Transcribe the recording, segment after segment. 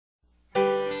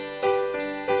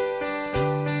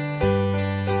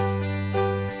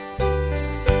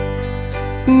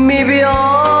Maybe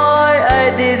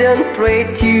I didn't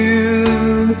treat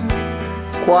you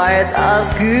quite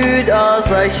as good as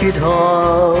I should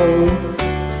have.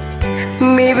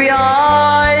 Maybe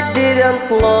I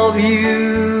didn't love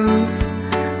you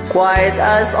quite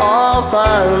as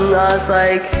often as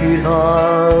I could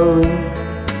have.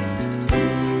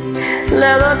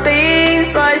 Little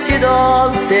things I should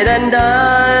have said and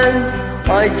done,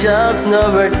 I just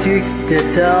never took the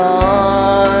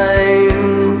time.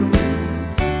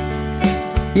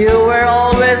 You were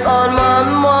always on my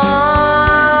mind.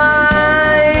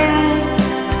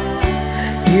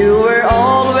 You were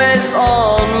always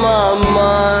on my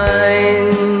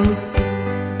mind.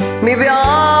 Maybe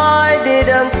I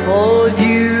didn't hold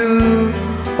you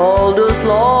all those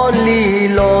lonely,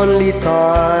 lonely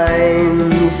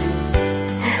times.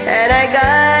 And I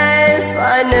guess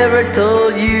I never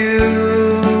told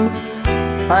you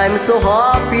I'm so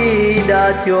happy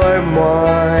that you're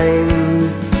mine.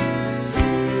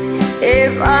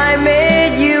 If I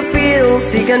made you feel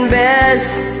second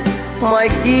best, my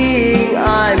king,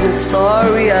 I'm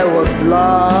sorry I was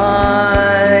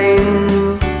blind.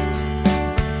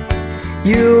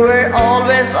 You were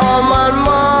always on my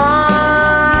mind.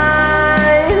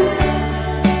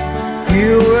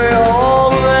 You were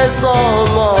always on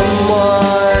my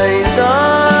mind.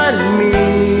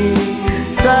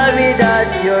 Tell me that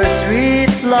your sweet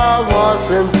love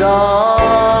wasn't done.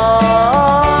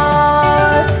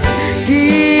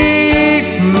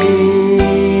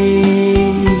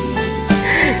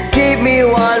 Give me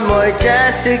one more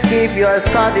chance to keep you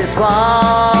satisfied,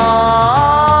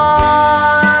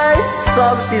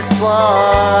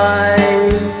 satisfied.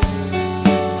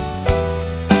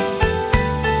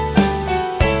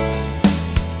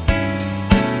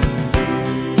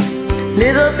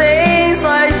 Little things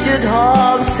I should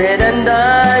have said and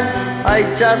done, I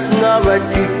just never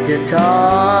took the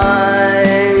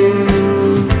time.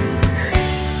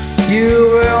 You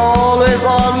were always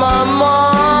on my mind.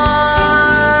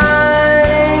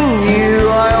 You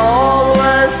are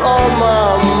always on my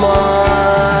mind.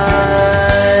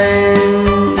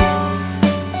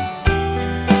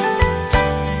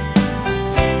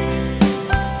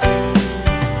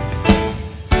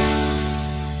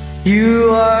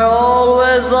 You are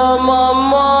always on my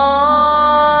mind.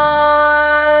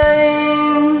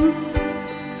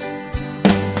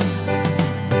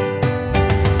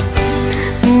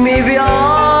 Maybe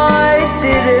I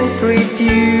didn't treat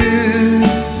you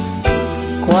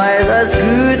quite as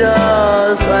good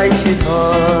as I should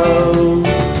have.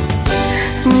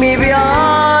 Maybe I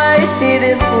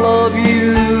didn't love you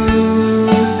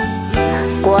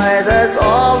quite as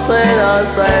often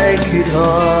as I could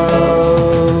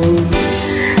have.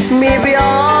 Maybe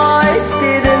I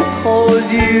didn't hold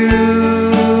you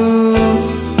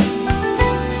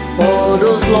all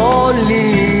those lonely,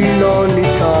 lonely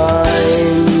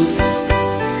times.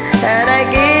 And I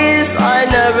guess I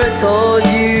never told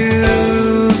you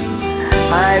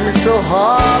I'm so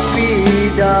happy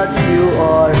that you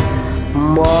are